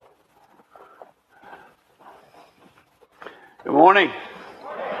Good morning.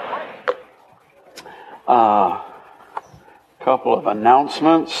 Couple of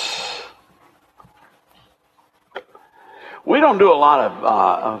announcements. We don't do a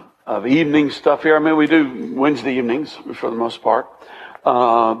lot of evening stuff here. I mean, we do Wednesday evenings for the most part,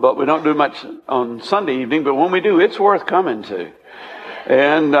 but we don't do much on Sunday evening. But when we do, it's worth coming to.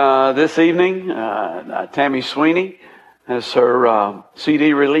 And this evening, Tammy Sweeney has her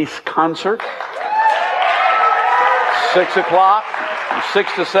CD release concert. 6 o'clock,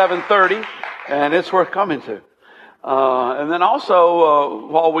 6 to 7:30, and it's worth coming to. And then also,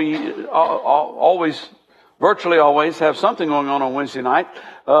 while we virtually always have something going on Wednesday night,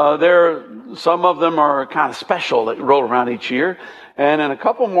 some of them are kind of special that roll around each year. And in a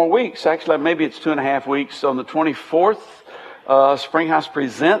couple more weeks, actually maybe it's 2.5 weeks, on the 24th, Springhouse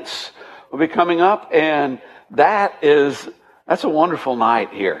Presents will be coming up, and that's a wonderful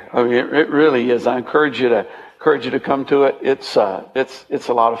night here. I mean, it really is. I encourage you to come to it. It's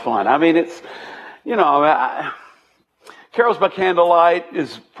a lot of fun. I mean, Carols by Candlelight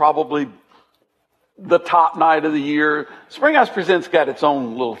is probably the top night of the year. Springhouse Presents got its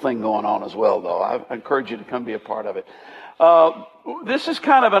own little thing going on as well, though. I encourage you to come be a part of it. This is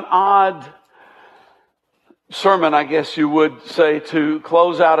kind of an odd sermon, I guess you would say, to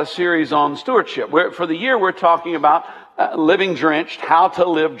close out a series on stewardship. For the year, we're talking about living drenched, how to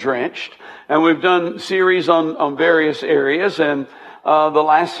live drenched. And we've done series on various areas. And the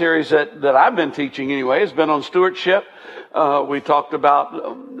last series that I've been teaching anyway has been on stewardship. We talked about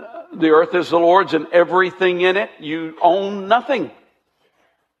the earth is the Lord's and everything in it. You own nothing.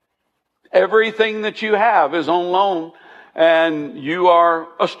 Everything that you have is on loan, and you are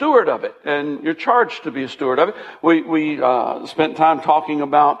a steward of it, and you're charged to be a steward of it. We spent time talking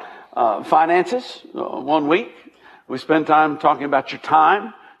about finances 1 week. We spent time talking about your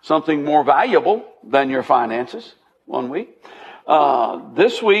time, something more valuable than your finances, 1 week.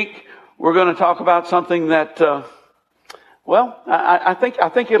 This week, we're going to talk about something that, I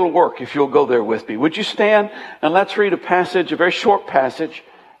think it'll work if you'll go there with me. Would you stand and let's read a very short passage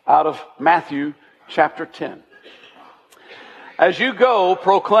out of Matthew chapter 10. As you go,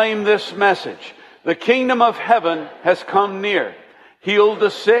 proclaim this message. The kingdom of heaven has come near. Heal the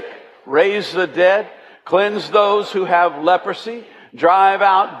sick, raise the dead, cleanse those who have leprosy, drive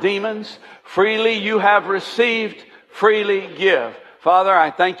out demons. Freely you have received, freely give. Father,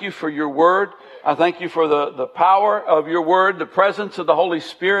 I thank you for your word. I thank you for the power of your word, the presence of the Holy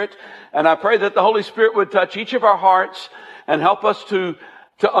Spirit. And I pray that the Holy Spirit would touch each of our hearts and help us to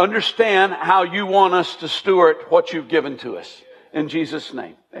understand how you want us to steward what you've given to us. In Jesus'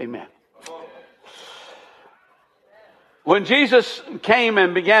 name, amen. When Jesus came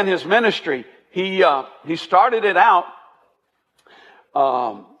and began his ministry, he started it out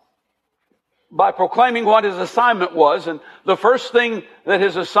by proclaiming what his assignment was. And the first thing that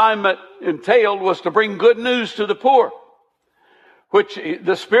his assignment entailed was to bring good news to the poor, which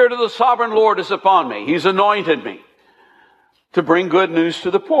the Spirit of the Sovereign Lord is upon me. He's anointed me to bring good news to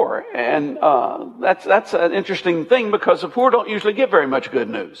the poor. And that's an interesting thing, because the poor don't usually get very much good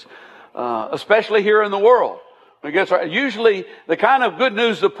news, especially here in the world. Usually the kind of good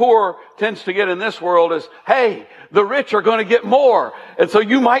news the poor tends to get in this world is, hey, the rich are going to get more, and so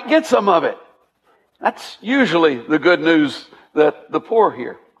you might get some of it. That's usually the good news that the poor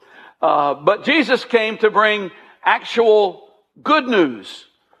hear. But Jesus came to bring actual good news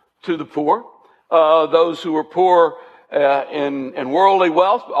to the poor, those who were poor in worldly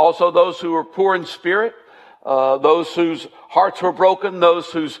wealth, also those who were poor in spirit, those whose hearts were broken,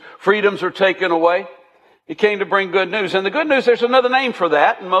 those whose freedoms were taken away. He came to bring good news. And the good news, there's another name for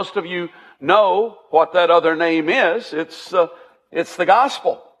that, and most of you know what that other name is. It's the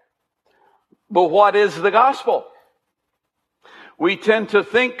gospel. But what is the gospel? We tend to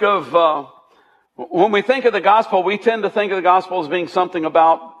think of, when we think of the gospel, we tend to think of the gospel as being something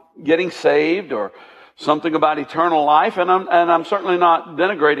about getting saved or something about eternal life. And I'm certainly not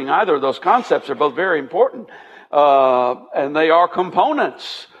denigrating either of those concepts. They're both very important. And they are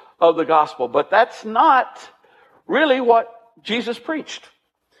components of the gospel. But that's not really what Jesus preached.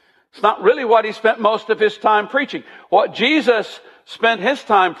 It's not really what he spent most of his time preaching. What Jesus spent his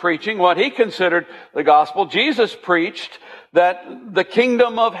time preaching, what he considered the gospel, Jesus preached that the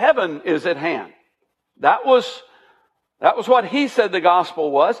kingdom of heaven is at hand. That was what he said the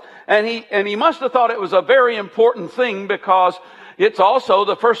gospel was. And he must have thought it was a very important thing, because it's also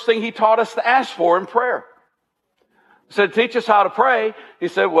the first thing he taught us to ask for in prayer. He said, teach us how to pray. He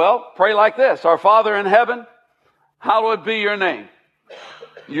said, well, pray like this. Our Father in heaven, hallowed be your name.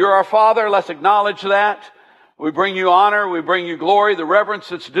 You're our Father. Let's acknowledge that. We bring you honor. We bring you glory, the reverence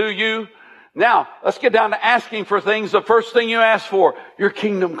that's due you. Now, let's get down to asking for things. The first thing you ask for, your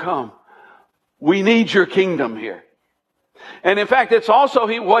kingdom come. We need your kingdom here. And in fact, it's also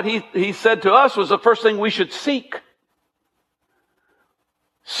what he said to us was the first thing we should seek.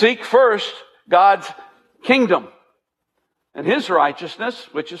 Seek first God's kingdom and his righteousness,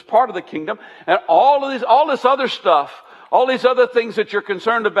 which is part of the kingdom. And all this other stuff, all these other things that you're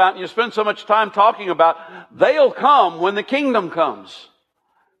concerned about and you spend so much time talking about, they'll come when the kingdom comes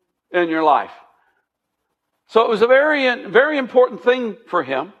in your life. So it was a very, very important thing for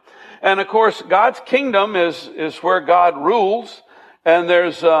him. And of course, God's kingdom is where God rules. And there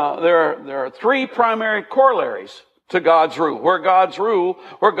are three primary corollaries to God's rule. Where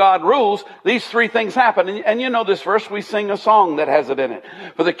God rules, these three things happen. And you know this verse, we sing a song that has it in it.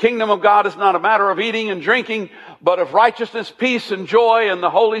 For the kingdom of God is not a matter of eating and drinking, but of righteousness, peace, and joy in the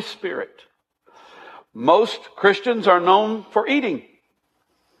Holy Spirit. Most Christians are known for eating.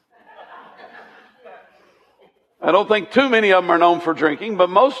 I don't think too many of them are known for drinking, but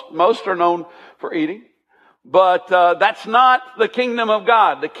most are known for eating. But that's not the kingdom of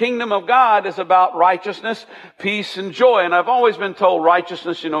God. The kingdom of God is about righteousness, peace, and joy. And I've always been told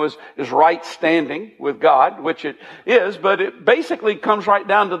righteousness, is right standing with God, which it is, but it basically comes right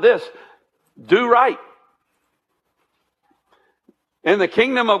down to this. Do right. In the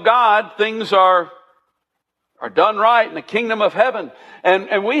kingdom of God, things are done right in the kingdom of heaven.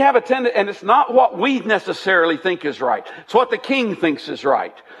 And we have a tendency, and it's not what we necessarily think is right. It's what the king thinks is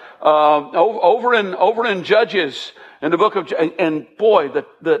right. Over in Judges, in the book of, and boy,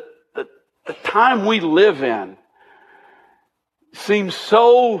 the time we live in seems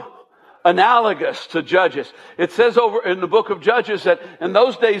so analogous to Judges. It says over in the book of Judges that in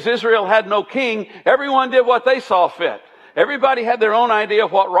those days Israel had no king. Everyone did what they saw fit. Everybody had their own idea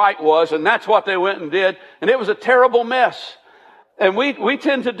of what right was, and that's what they went and did. And it was a terrible mess. And we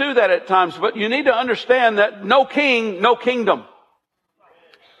tend to do that at times, but you need to understand that no king, no kingdom.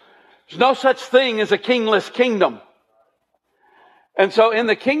 There's no such thing as a kingless kingdom. And so in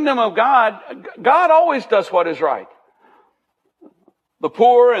the kingdom of God, God always does what is right. The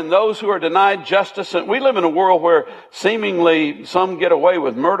poor and those who are denied justice. And we live in a world where seemingly some get away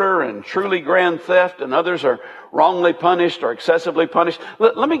with murder and truly grand theft, and others are wrongly punished or excessively punished.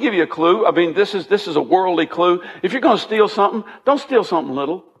 Let me give you a clue. I mean, this is a worldly clue. If you're going to steal something, don't steal something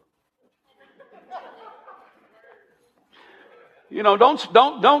little. Don't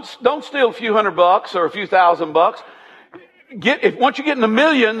steal a few $100 or a few $1,000. Once you get in the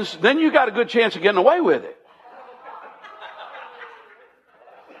millions, then you got a good chance of getting away with it.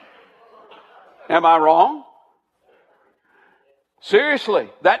 Am I wrong? Seriously,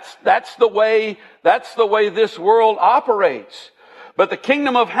 that's the way this world operates. But the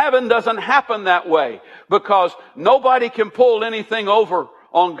kingdom of heaven doesn't happen that way, because nobody can pull anything over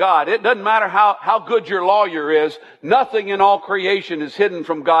on God. It doesn't matter how good your lawyer is. Nothing in all creation is hidden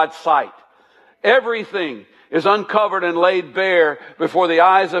from God's sight. Everything is uncovered and laid bare before the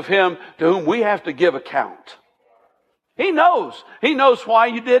eyes of him to whom we have to give account. He knows. He knows why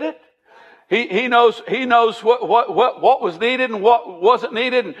you did it. He knows what was needed and what wasn't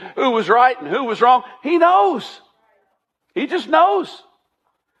needed, and who was right and who was wrong. He knows. He just knows.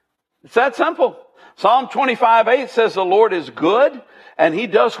 It's that simple. Psalm 25:8 says the Lord is good and he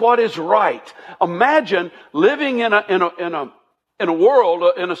does what is right. Imagine living in a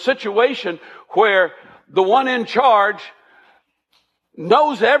world, in a situation where the one in charge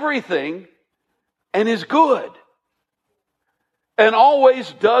knows everything and is good and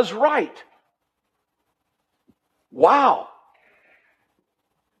always does right. Wow.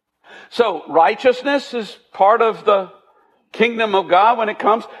 So righteousness is part of the kingdom of God when it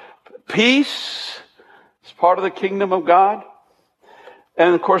comes. Peace is part of the kingdom of God.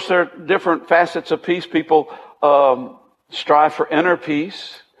 And of course there are different facets of peace. People strive for inner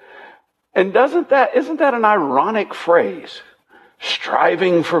peace. And isn't that an ironic phrase?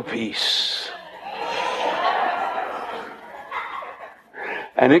 Striving for peace.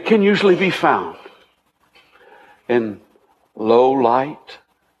 And it can usually be found in low light,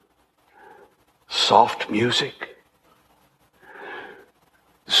 soft music,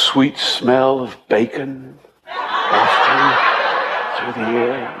 sweet smell of bacon wafting through the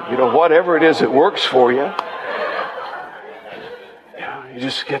air. Whatever it is that works for you. You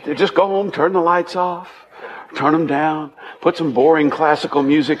just go home, turn the lights off, turn them down, put some boring classical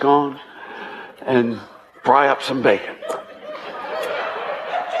music on, and fry up some bacon.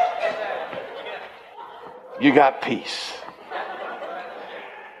 You got peace.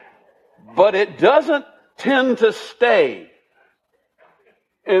 But it doesn't tend to stay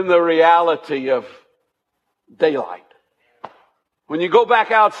in the reality of daylight. When you go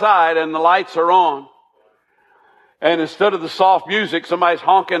back outside and the lights are on, and instead of the soft music, somebody's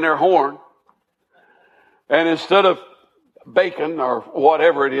honking their horn, and instead of bacon or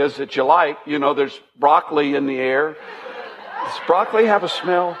whatever it is that you like, you know, there's broccoli in the air. Does broccoli have a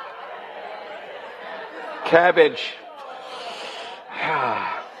smell? Cabbage.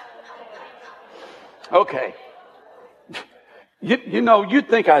 Okay. You know, you'd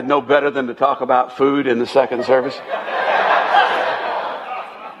think I'd know better than to talk about food in the second service.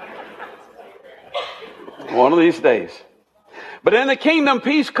 One of these days. But in the kingdom,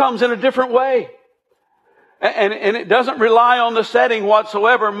 peace comes in a different way. And it doesn't rely on the setting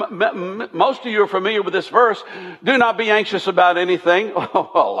whatsoever. Most of you are familiar with this verse. Do not be anxious about anything.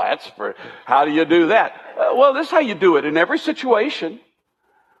 Well, how do you do that? Well, this is how you do it in every situation.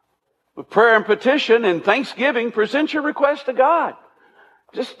 With prayer and petition and thanksgiving, present your request to God.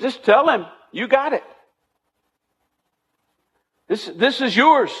 Just tell Him, you got it. This is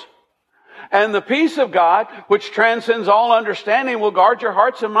yours. And the peace of God, which transcends all understanding, will guard your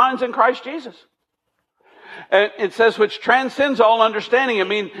hearts and minds in Christ Jesus. And it says, which transcends all understanding. I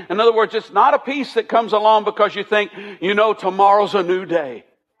mean, in other words, it's not a peace that comes along because you think, you know, tomorrow's a new day.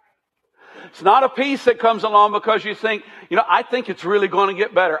 It's not a peace that comes along because you think, you know, I think it's really going to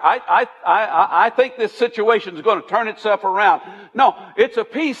get better. I think this situation is going to turn itself around. No, it's a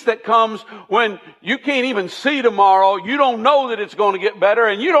peace that comes when you can't even see tomorrow. You don't know that it's going to get better,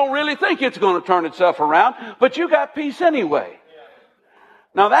 and you don't really think it's going to turn itself around, but you got peace anyway.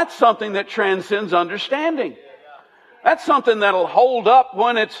 Now that's something that transcends understanding. That's something that'll hold up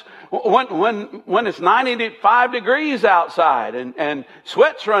when it's 95 degrees outside and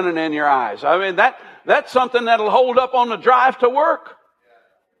sweat's running in your eyes. I mean, that's something that'll hold up on the drive to work.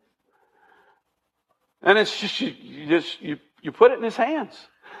 And it's just, you put it in His hands.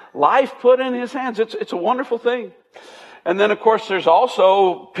 Life put in His hands. It's a wonderful thing. And then, of course, there's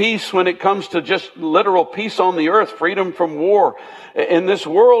also peace when it comes to just literal peace on the earth, freedom from war. In this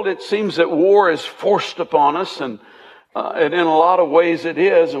world, it seems that war is forced upon us, and in a lot of ways it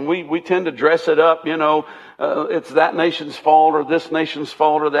is, and we tend to dress it up, you know, it's that nation's fault, or this nation's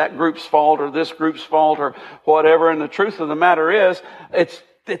fault, or that group's fault, or this group's fault, or whatever. And the truth of the matter is,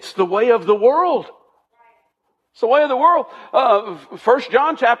 it's the way of the world. It's the way of the world. 1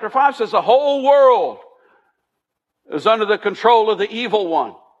 John chapter 5 says the whole world is under the control of the evil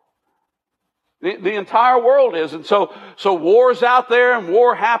one. The entire world is. And so war's out there, and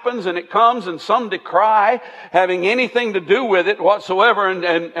war happens, and it comes, and some decry having anything to do with it whatsoever,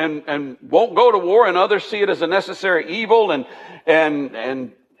 and won't go to war, and others see it as a necessary evil, and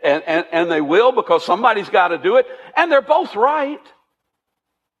they will, because somebody's got to do it. And they're both right.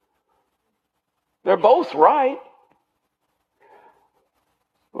 They're both right.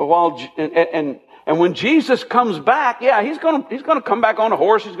 And when Jesus comes back, yeah, he's going to come back on a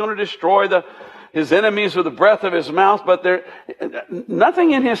horse. He's going to destroy his enemies with the breath of His mouth. But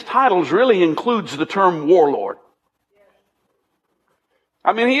nothing in His titles really includes the term warlord.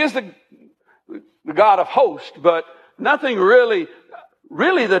 I mean, He is the God of hosts, but nothing really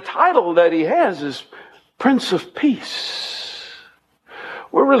the title that He has is Prince of Peace.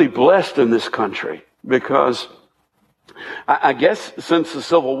 We're really blessed in this country because I guess since the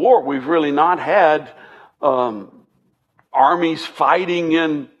Civil War, we've really not had armies fighting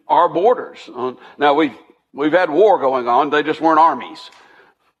in our borders. Now, we've had war going on. They just weren't armies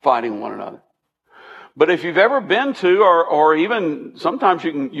fighting one another. But if you've ever been to, or even sometimes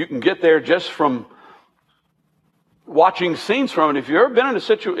you can get there just from watching scenes from it. If you've ever been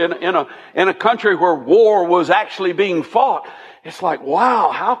in a country where war was actually being fought, it's like,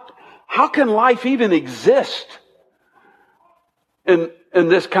 wow, how can life even exist in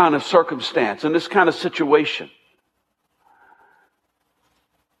this kind of circumstance, in this kind of situation?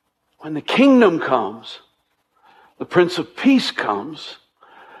 When the kingdom comes, the Prince of Peace comes,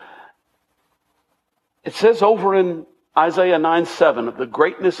 it says over in Isaiah 9:7, of the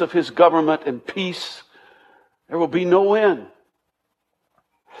greatness of His government and peace, there will be no end.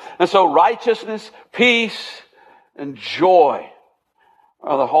 And so righteousness, peace, and joy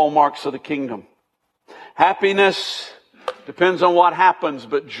are the hallmarks of the kingdom. Happiness depends on what happens,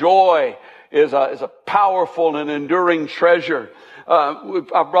 but joy is a powerful and enduring treasure.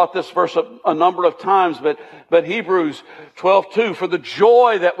 I've brought this verse up a number of times, but Hebrews 12:2, for the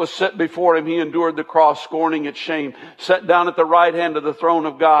joy that was set before Him, He endured the cross, scorning its shame, sat down at the right hand of the throne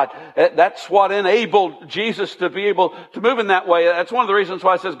of God. That's what enabled Jesus to be able to move in that way. That's one of the reasons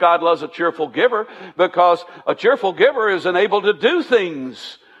why it says God loves a cheerful giver, because a cheerful giver is enabled to do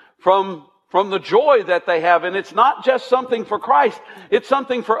things from from the joy that they have. And it's not just something for Christ. It's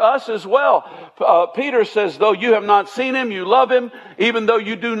something for us as well. Peter says, though you have not seen him, you love him. Even though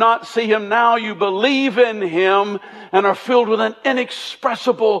you do not see him now, you believe in him and are filled with an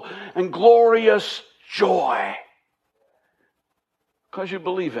inexpressible and glorious joy. Because you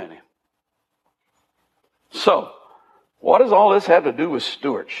believe in him. So, what does all this have to do with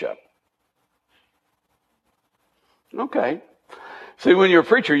stewardship? Okay. See, when you're a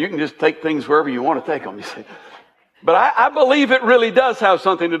preacher, you can just take things wherever you want to take them, you see. But I believe it really does have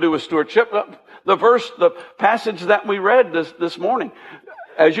something to do with stewardship. The passage that we read this morning.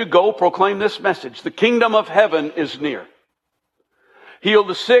 As you go, proclaim this message. The kingdom of heaven is near. Heal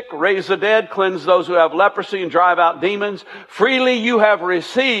the sick, raise the dead, cleanse those who have leprosy, and drive out demons. Freely you have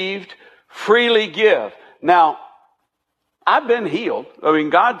received, freely give. Now, I've been healed. I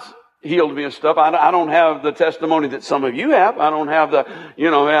mean, God's healed me and stuff. I don't have the testimony that some of you have. I don't have the,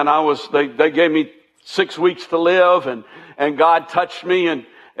 man, they gave me 6 weeks to live and God touched me and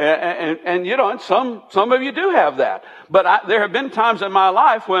some of you do have that. But there have been times in my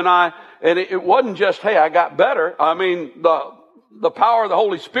life when it wasn't just, hey, I got better. I mean, the power of the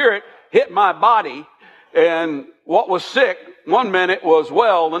Holy Spirit hit my body, and what was sick one minute was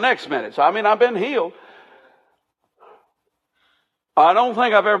well the next minute. So, I mean, I've been healed. I don't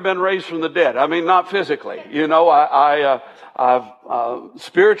think I've ever been raised from the dead. I mean, not physically. I've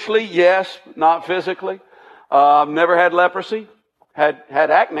spiritually, yes, not physically. I've never had leprosy. Had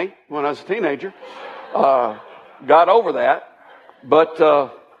acne when I was a teenager. Got over that, but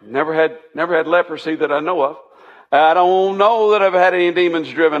never had leprosy that I know of. I don't know that I've had any demons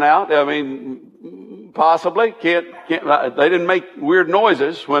driven out. I mean, possibly. Can't. They didn't make weird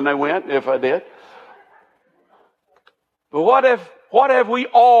noises when they went, if I did. But what have we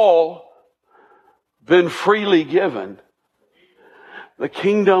all been freely given? The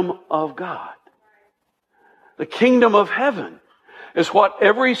kingdom of God. The kingdom of heaven is what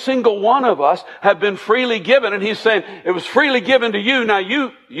every single one of us have been freely given. And he's saying, it was freely given to you. Now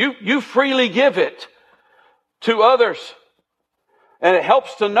you freely give it to others. And it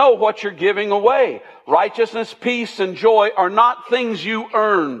helps to know what you're giving away. Righteousness, peace, and joy are not things you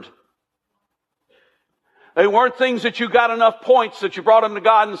earned. They weren't things that you got enough points that you brought them to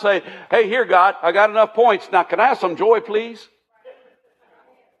God and say, hey, here, God, I got enough points. Now, can I have some joy, please?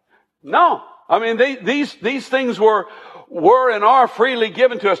 No. I mean, these things were and are freely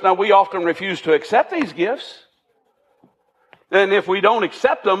given to us. Now, we often refuse to accept these gifts. And if we don't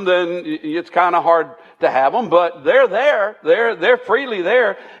accept them, then it's kind of hard to have them. But they're there. They're freely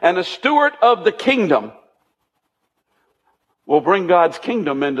there. And the steward of the kingdom will bring God's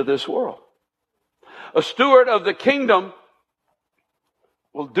kingdom into this world. A steward of the kingdom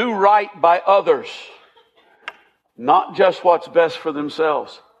will do right by others, not just what's best for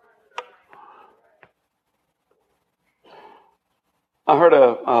themselves. I heard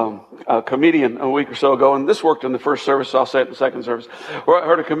a comedian a week or so ago, and this worked in the first service, so I'll say it in the second service. I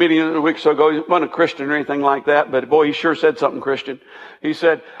heard a comedian a week or so ago. He wasn't a Christian or anything like that, but boy, he sure said something Christian. He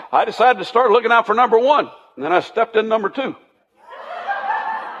said, I decided to start looking out for number one, and then I stepped in number two.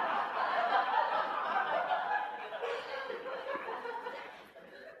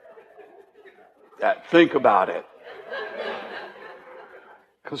 Think about it.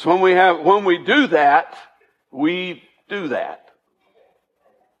 Because when we do that, we do that.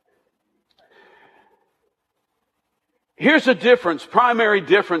 Here's a difference, primary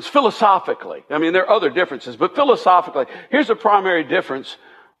difference, philosophically. I mean, there are other differences, but philosophically, here's a primary difference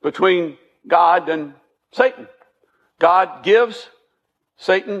between God and Satan. God gives,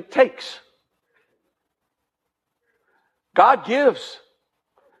 Satan takes. God gives.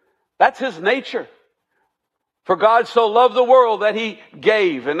 That's his nature. For God so loved the world that he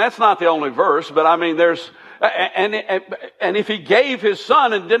gave. And that's not the only verse, but I mean, and if he gave his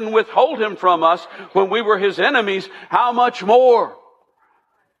son and didn't withhold him from us when we were his enemies, how much more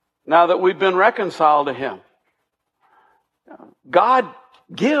now that we've been reconciled to him? God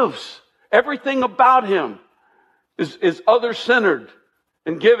gives. Everything about him is other-centered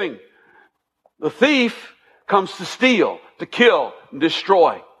in giving. The thief comes to steal, to kill, and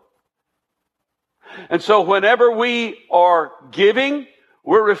destroy. And so whenever we are giving,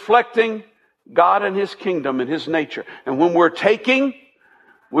 we're reflecting God and his kingdom and his nature. And when we're taking,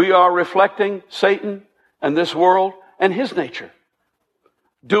 we are reflecting Satan and this world and his nature.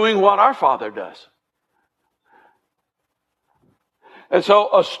 Doing what our Father does. And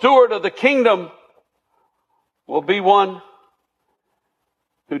so a steward of the kingdom will be one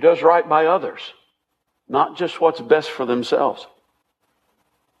who does right by others, not just what's best for themselves.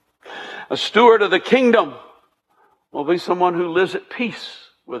 A steward of the kingdom will be someone who lives at peace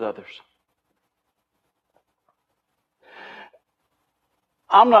with others.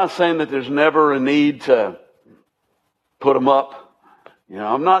 I'm not saying that there's never a need to put them up.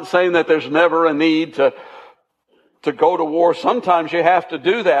 I'm not saying that there's never a need to go to war. Sometimes you have to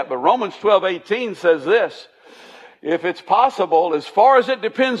do that. But Romans 12:18 says this: if it's possible, as far as it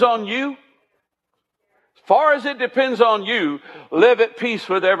depends on you, live at peace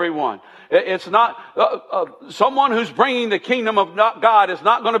with everyone. It's not, someone who's bringing the kingdom of God is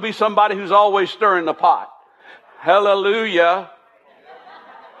not going to be somebody who's always stirring the pot. Hallelujah.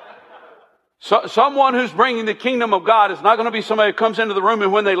 So, someone who's bringing the kingdom of God is not going to be somebody who comes into the room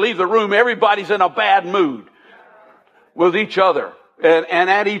and when they leave the room, everybody's in a bad mood with each other and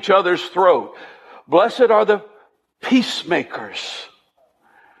at each other's throat. Blessed are the peacemakers,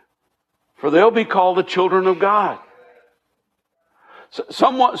 for they'll be called the children of God.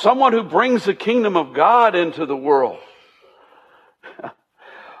 Someone who brings the kingdom of God into the world.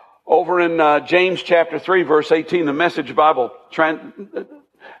 Over in James chapter 3, verse 18, the Message Bible,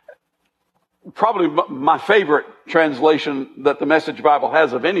 probably my favorite translation that the Message Bible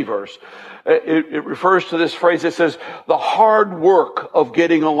has of any verse. It refers to this phrase. It says, the hard work of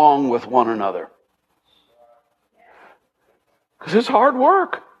getting along with one another. Because it's hard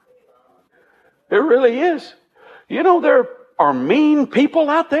work. It really is. There are mean people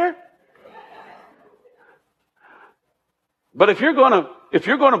out there. But if you're going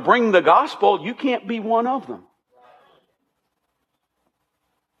to bring the gospel, you can't be one of them.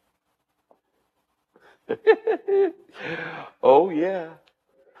 Oh yeah.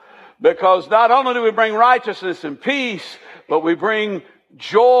 Because not only do we bring righteousness and peace, but we bring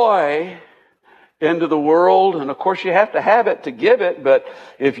joy into the world. And of course you have to have it to give it, but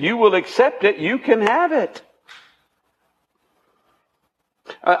if you will accept it, you can have it.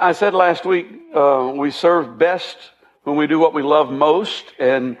 I said last week, we serve best when we do what we love most,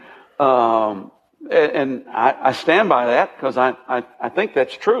 and I stand by that because I think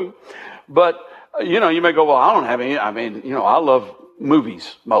that's true. But you may go, well, I don't have any. I love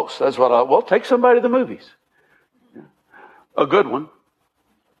movies most. That's what take somebody to the movies. A good one.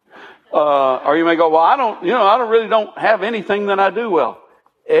 Or you may go, well, I don't really don't have anything that I do well.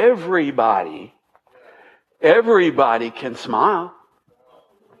 Everybody can smile.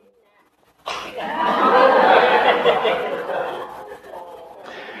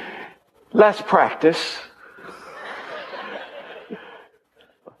 Let's practice.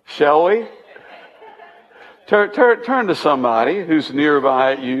 Shall we? Turn to somebody who's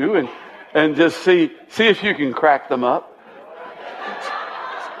nearby you and just see if you can crack them up.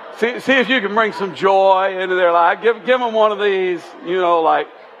 See if you can bring some joy into their life. Give them one of these, like,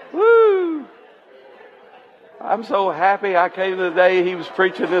 woo. I'm so happy I came the day he was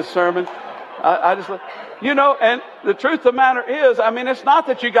preaching this sermon. I just, and the truth of the matter is, it's not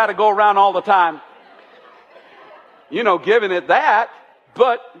that you got to go around all the time, giving it that,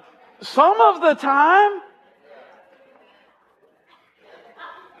 but some of the time,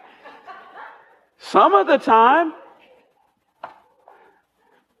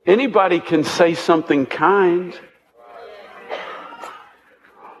 anybody can say something kind.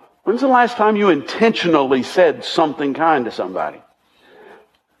 When's the last time you intentionally said something kind to somebody?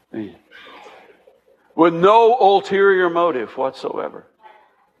 With no ulterior motive whatsoever.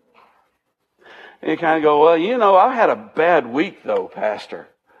 And you kind of go, well, I had a bad week though, Pastor.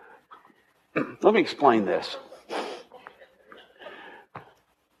 Let me explain this.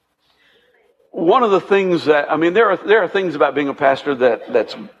 One of the things that, there are things about being a pastor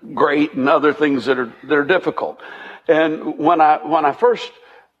that's great and other things that are difficult. And when I first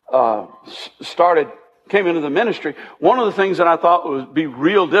came into the ministry, one of the things that I thought would be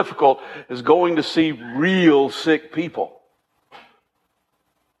real difficult is going to see real sick people.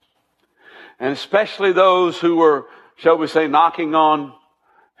 And especially those who were, shall we say, knocking on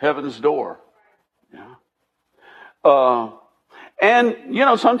heaven's door. And,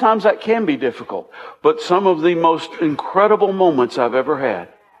 sometimes that can be difficult. But some of the most incredible moments I've ever had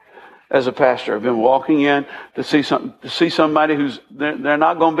as a pastor have been walking in to see somebody they're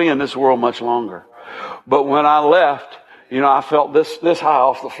not going to be in this world much longer. But when I left, I felt this high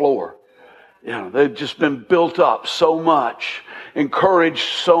off the floor. They've just been built up so much, encouraged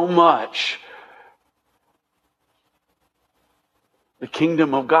so much. The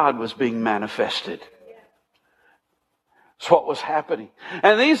kingdom of God was being manifested. That's what was happening.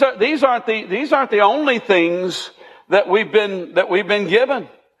 And these aren't the only things that we've been given.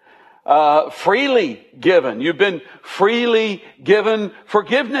 Freely given. You've been freely given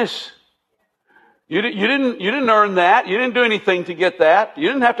forgiveness. You didn't earn that. You didn't do anything to get that. You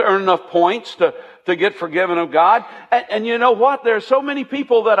didn't have to earn enough points to get forgiven of God. And you know what? There are so many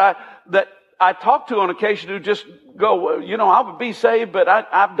people that I talk to on occasion who just go, you know, I would be saved, but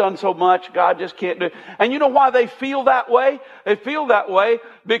I've done so much. God just can't do it. And you know why they feel that way? They feel that way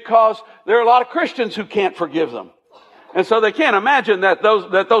because there are a lot of Christians who can't forgive them. And so they can't imagine that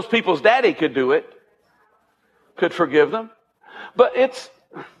those people's daddy could do it, could forgive them. But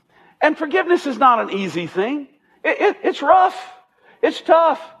and forgiveness is not an easy thing. It's rough. It's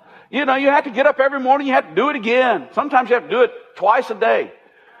tough. You know, you have to get up every morning. You have to do it again. Sometimes you have to do it twice a day.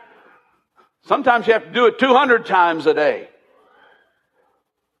 Sometimes you have to do it 200 times a day.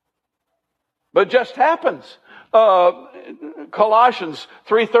 But it just happens. Colossians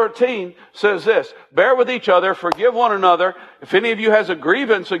 3:13 says this, bear with each other, forgive one another. If any of you has a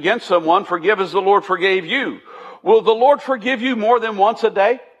grievance against someone, forgive as the Lord forgave you. Will the Lord forgive you more than once a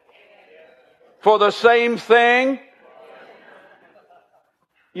day? For the same thing?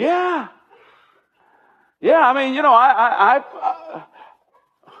 Yeah. Yeah, I mean, you know,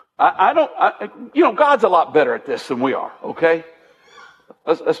 you know, God's a lot better at this than we are, okay?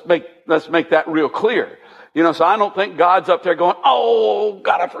 Let's make that real clear. You know, so I don't think God's up there going, oh,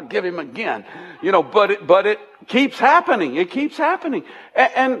 gotta forgive him again. You know, but it keeps happening. It keeps happening.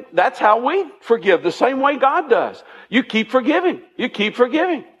 And that's how we forgive, the same way God does. You keep forgiving. You keep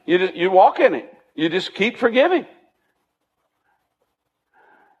forgiving. You walk in it. You just keep forgiving.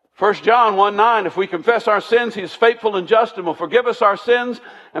 1 John 1:9, if we confess our sins, he is faithful and just and will forgive us our sins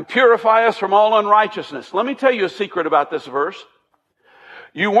and purify us from all unrighteousness. Let me tell you a secret about this verse.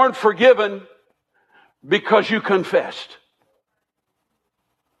 You weren't forgiven because you confessed.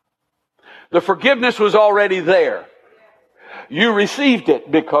 The forgiveness was already there. You received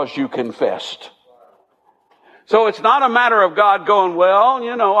it because you confessed. So it's not a matter of God going, well,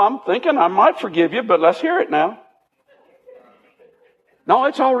 you know, I'm thinking I might forgive you, but let's hear it now. No,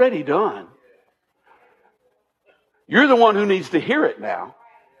 it's already done. You're the one who needs to hear it now.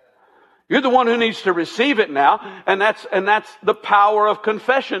 You're the one who needs to receive it now, and that's the power of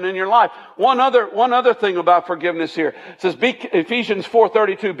confession in your life. One other thing about forgiveness here. It says, Ephesians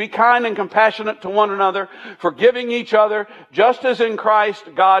 4:32, be kind and compassionate to one another, forgiving each other, just as in Christ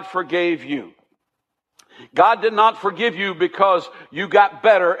God forgave you. God did not forgive you because you got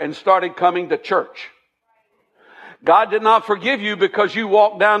better and started coming to church. God did not forgive you because you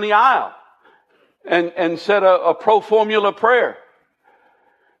walked down the aisle and said a pro formula prayer.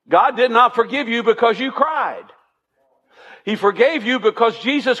 God did not forgive you because you cried. He forgave you because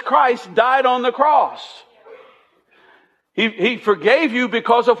Jesus Christ died on the cross. He forgave you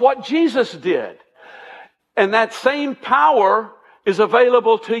because of what Jesus did. And that same power is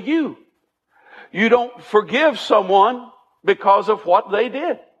available to you. You don't forgive someone because of what they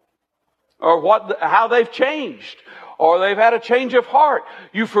did, or how they've changed, or they've had a change of heart.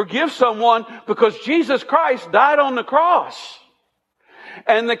 You forgive someone because Jesus Christ died on the cross.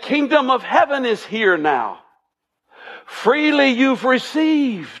 And the kingdom of heaven is here now. Freely you've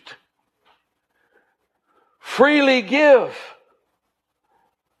received. Freely give.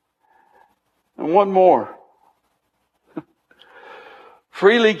 And one more.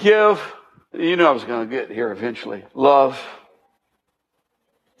 Freely give. You know I was going to get here eventually. Love.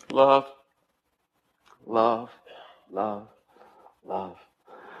 Love. Love. Love. Love.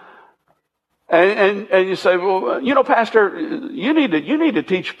 And you say, well, you know, Pastor, you need to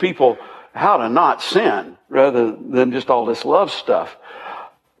teach people how to not sin rather than just all this love stuff.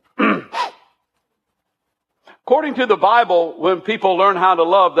 According to the Bible, when people learn how to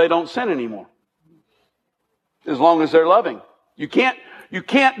love, they don't sin anymore. As long as they're loving. You can't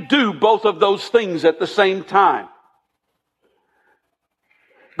do both of those things at the same time.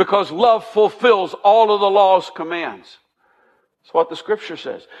 Because love fulfills all of the law's commands. That's what the scripture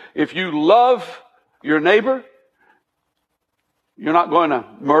says. If you love your neighbor, you're not going to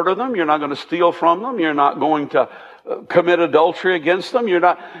murder them. You're not going to steal from them. You're not going to commit adultery against them. You're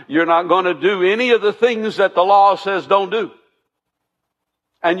not going to do any of the things that the law says don't do.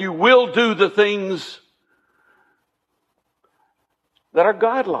 And you will do the things that are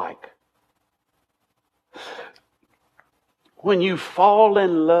godlike. When you fall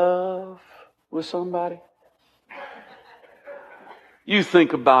in love with somebody, you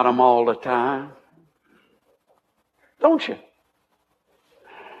think about them all the time. Don't you?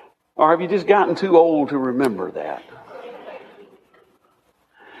 Or have you just gotten too old to remember that?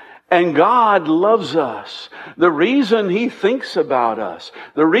 And God loves us. The reason He thinks about us,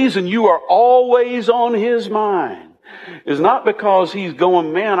 the reason you are always on His mind, is not because He's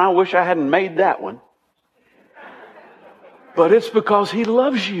going, man, I wish I hadn't made that one. But it's because He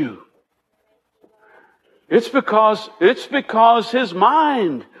loves you. It's because His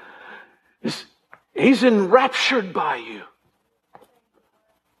mind He's enraptured by you.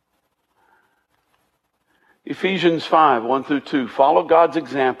 Ephesians 5, 1 through 2. Follow God's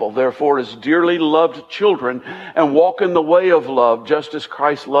example, therefore, as dearly loved children, and walk in the way of love, just as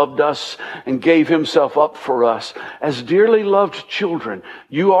Christ loved us and gave himself up for us. As dearly loved children,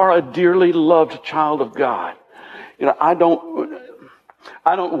 you are a dearly loved child of God. You know, I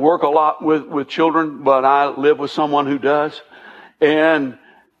don't work a lot with children, but I live with someone who does. And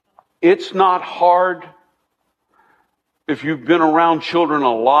it's not hard. If you've been around children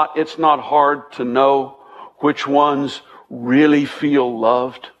a lot, it's not hard to know which ones really feel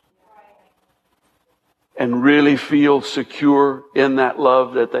loved and really feel secure in that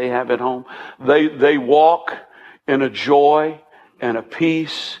love that they have at home. They walk in a joy and a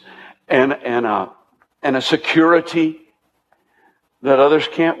peace and a security that others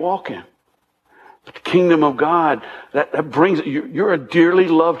can't walk in. But the kingdom of God, that brings, you're a dearly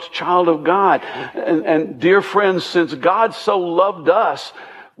loved child of God. And dear friends, since God so loved us,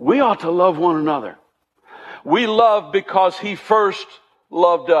 we ought to love one another. We love because he first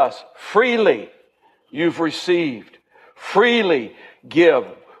loved us. Freely you've received. Freely give.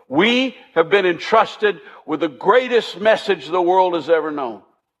 We have been entrusted with the greatest message the world has ever known.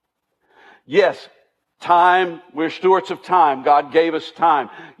 Yes, time, we're stewards of time. God gave us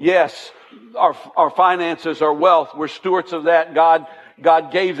time. Yes, our finances, our wealth, we're stewards of that.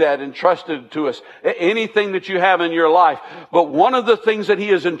 God gave that, entrusted to us. Anything that you have in your life. But one of the things that he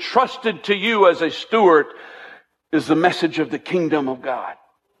has entrusted to you as a steward is the message of the kingdom of God.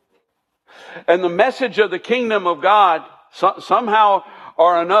 And the message of the kingdom of God, somehow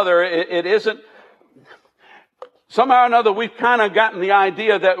or another, it isn't, somehow or another, we've kind of gotten the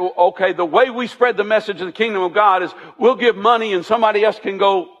idea that, okay, the way we spread the message of the kingdom of God is we'll give money and somebody else can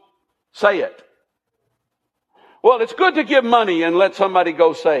go say it. Well, it's good to give money and let somebody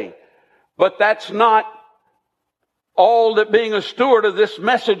go say. But that's not all that being a steward of this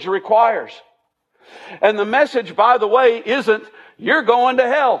message requires. And the message, by the way, isn't you're going to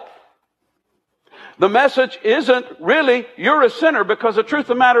hell. The message isn't really you're a sinner, because the truth of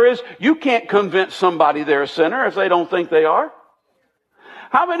the matter is you can't convince somebody they're a sinner if they don't think they are.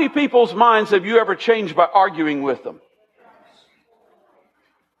 How many people's minds have you ever changed by arguing with them?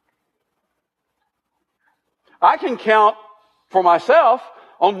 I can count for myself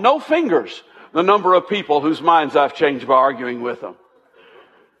on no fingers the number of people whose minds I've changed by arguing with them.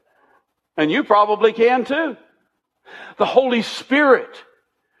 And you probably can too. The Holy Spirit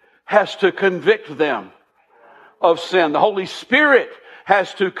has to convict them of sin. The Holy Spirit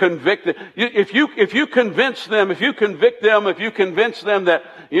has to convict them. If you convince them, if you convict them, if you convince them that,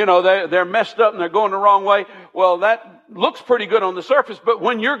 you know, they're messed up and they're going the wrong way, well, that looks pretty good on the surface, but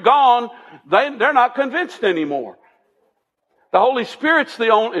when you're gone, they're not convinced anymore. The Holy Spirit's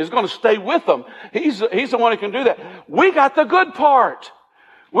is going to stay with them. He's the one who can do that. We got the good part.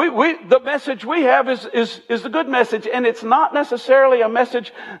 The message we have is the good message, and it's not necessarily a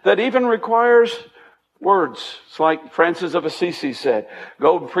message that even requires words. It's like Francis of Assisi said,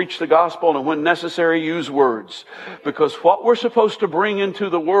 go and preach the gospel, and when necessary, use words. Because what we're supposed to bring into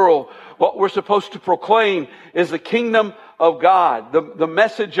the world, what we're supposed to proclaim is the kingdom of God. The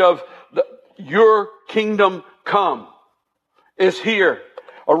message of your kingdom come is here.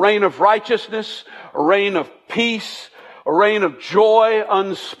 A reign of righteousness, a reign of peace, a reign of joy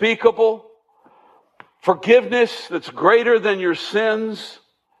unspeakable, forgiveness that's greater than your sins,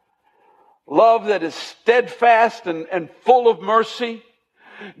 love that is steadfast and full of mercy.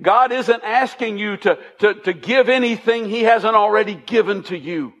 God isn't asking you to give anything He hasn't already given to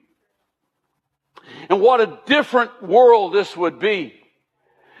you. And what a different world this would be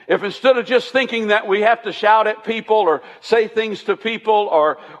if instead of just thinking that we have to shout at people or say things to people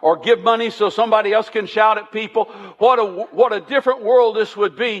or give money so somebody else can shout at people, what a different world this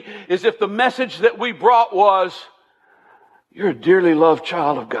would be is if the message that we brought was, you're a dearly loved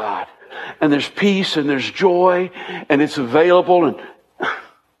child of God. And there's peace and there's joy and it's available and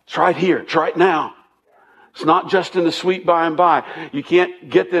it's right here. It's right now. It's not just in the sweet by and by. You can't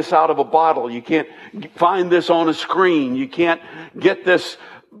get this out of a bottle. You can't find this on a screen. You can't get this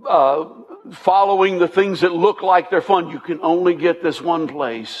following the things that look like they're fun. You can only get this one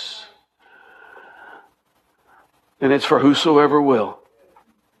place. And it's for whosoever will.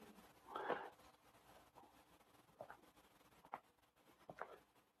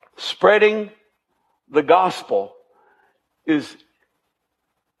 Spreading the gospel is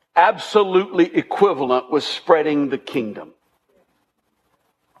absolutely equivalent with spreading the kingdom.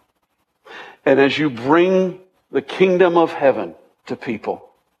 And as you bring the kingdom of heaven to people,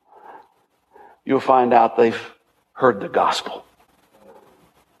 you'll find out they've heard the gospel.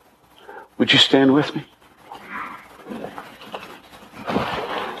 Would you stand with me?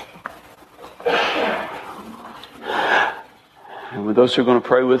 With those who are going to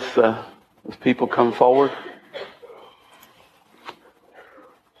pray with people, come forward.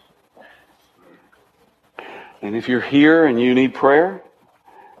 And if you're here and you need prayer,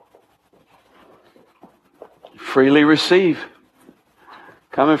 freely receive.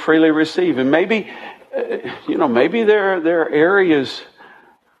 Come and freely receive. And maybe, maybe there are areas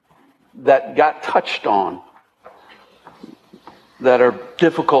that got touched on that are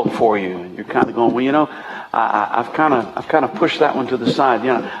difficult for you, and you're kind of going, well, I've kind of pushed that one to the side.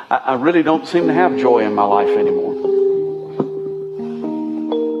 I really don't seem to have joy in my life anymore.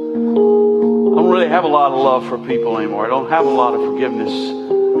 I don't really have a lot of love for people anymore. I don't have a lot of forgiveness.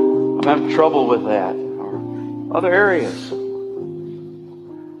 I'm having trouble with that, or other areas.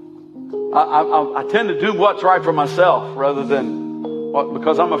 I tend to do what's right for myself rather than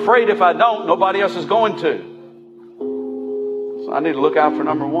because I'm afraid if I don't, nobody else is going to. So I need to look out for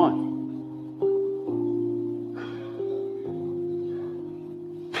number one.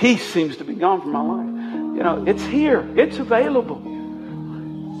 Peace seems to be gone from my life. It's here. It's available.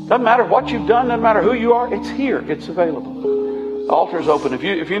 Doesn't matter what you've done. Doesn't matter who you are. It's here. It's available. The altar is open.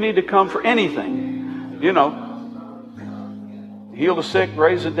 If you need to come for anything, heal the sick,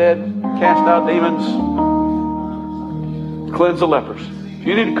 raise the dead, cast out demons, cleanse the lepers. If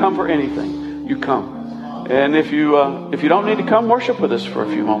you need to come for anything, you come. And if you don't need to come, worship with us for a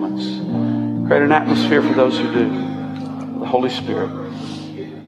few moments. Create an atmosphere for those who do. The Holy Spirit.